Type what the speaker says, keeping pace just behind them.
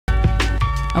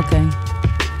Okay.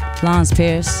 Lanz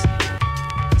Pierce,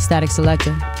 Statik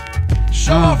Selektah.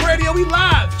 Showoff Radio, we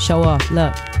live. Showoff,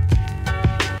 look.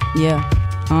 Yeah.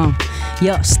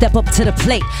 Yo, step up to the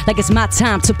plate like it's my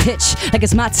time to pitch, like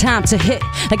it's my time to hit,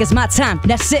 like it's my time,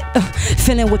 that's it.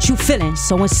 Feeling what you feeling,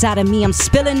 so inside of me I'm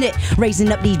spilling it.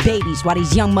 Raising up these babies while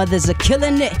these young mothers are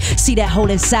killing it. See that hole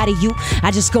inside of you?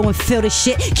 I just go and feel the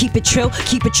shit. Keep it trill,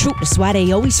 keep it true, that's why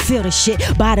they always feel the shit.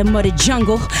 Bottom of the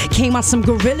jungle, came on some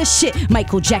gorilla shit.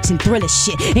 Michael Jackson Thriller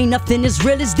shit. Ain't nothing as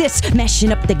real as this.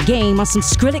 Mashing up the game on some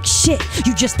Skrillex shit.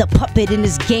 You just a puppet in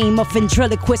this game of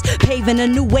ventriloquist. Paving a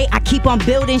new way, I keep on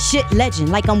building shit.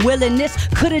 Like I'm willing this,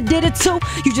 coulda did it too.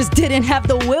 You just didn't have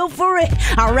the will for it.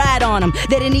 I ride on them,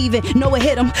 they didn't even know it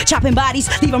hit them. Chopping bodies,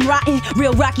 leave them rotten.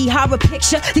 Real Rocky Horror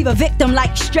picture, leave a victim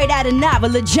like straight out of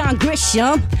novel of John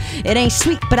Grisham. It ain't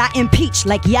sweet, but I impeach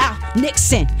like y'all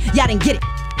Nixon. Y'all didn't get it.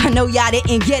 I know y'all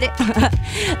didn't get it.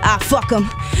 I fuck them,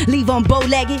 leave them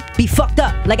bow-legged, be fucked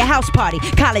up like a house party.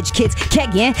 College kids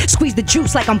kegging, squeeze the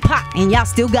juice like I'm pop, and y'all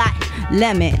still got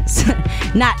lemons.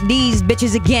 Not these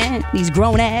bitches again, these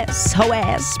grown-ass,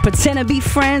 hoe-ass, pretend to be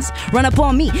friends, run up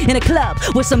on me in a club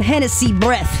with some Hennessy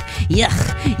breath.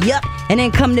 Yuck, and then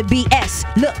come to BS.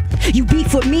 Look, you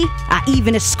beef with me, I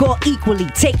even score equally.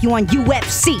 Take you on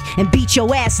UFC and beat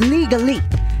your ass legally.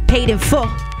 Paid in full.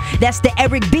 That's the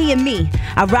Eric B in me.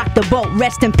 I rock the boat,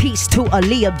 rest in peace to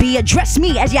Aaliyah B. Address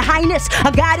me as your highness,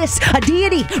 a goddess, a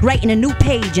deity. Writing a new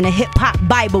page in a hip-hop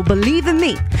Bible, believe in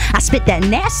me. I spit that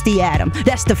nasty at him,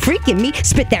 that's the freak in me.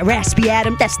 Spit that raspy at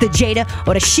him, that's the Jada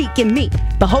or the chic in me.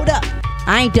 But hold up,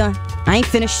 I ain't done, I ain't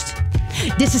finished.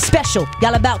 This is special,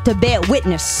 y'all about to bear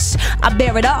witness. I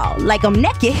bear it all like I'm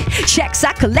naked. Checks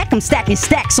I collect, I'm stacking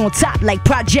stacks on top like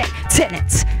project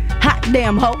tenants. Hot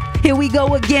damn ho, here we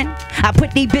go again. I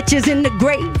put these bitches in the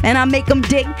grave and I make them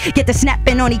dig. Get the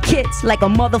snapping on these kids like a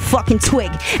motherfucking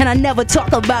twig. And I never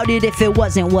talk about it if it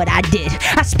wasn't what I did.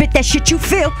 I spit that shit you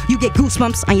feel, you get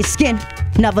goosebumps on your skin.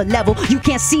 Another level, you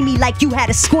can't see me like you had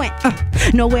a squint.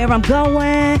 Know where I'm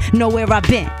going, know where I've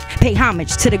been. Pay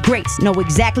homage to the greats, know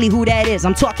exactly who that is.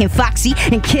 I'm talking Foxy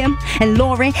and Kim and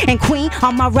Lauren and Queen.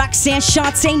 On my Roxanne,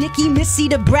 Shantae, Nikki, Missy,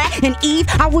 the Brat and Eve.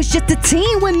 I was just a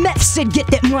teen when Meth said get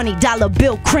that money, dollar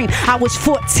bill cream. I was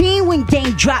 14 when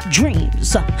game dropped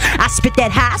dreams. I spit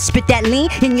that high, spit that lean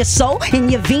in your soul, in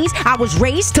your veins. I was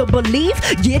raised to believe,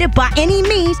 get it by any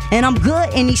means. And I'm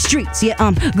good in these streets, yeah,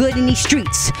 I'm good in these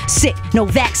streets. Sick, no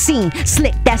vaccine,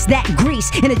 slick, that's that grease.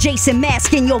 In a Jason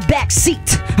mask in your back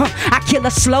seat. I kill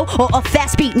a slow or a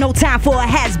fast beat, no time for a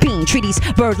has-been. Treat these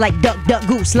birds like duck, duck,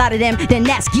 goose. Lot of them, then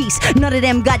that's geese. None of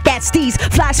them got that steez.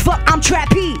 Flies fuck, I'm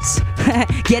trapeze.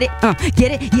 Get it,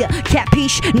 yeah,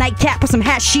 capiche. Nightcap with some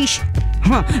hashish.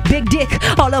 Big dick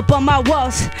all up on my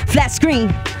walls. Flat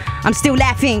screen. I'm still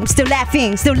laughing, I'm still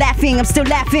laughing, still laughing, I'm still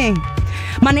laughing.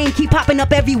 My name keep popping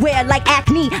up everywhere like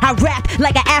acne. I rap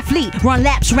like an athlete, run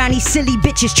laps around these silly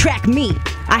bitches, track me.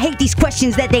 I hate these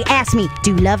questions that they ask me.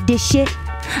 Do you love this shit?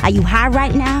 Are you high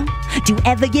right now? Do you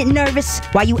ever get nervous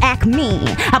while you act mean?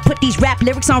 I put these rap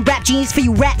lyrics on rap jeans for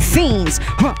you rap fiends.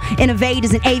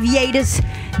 Innovators and aviators,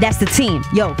 that's the team.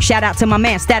 Yo, shout out to my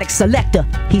man Statik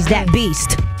Selektah. He's that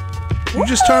beast. You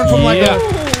just turned from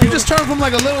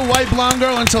like a little white blonde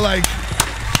girl into like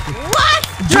what?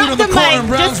 Drop the mic,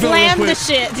 just slam the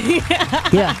shit.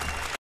 Yeah.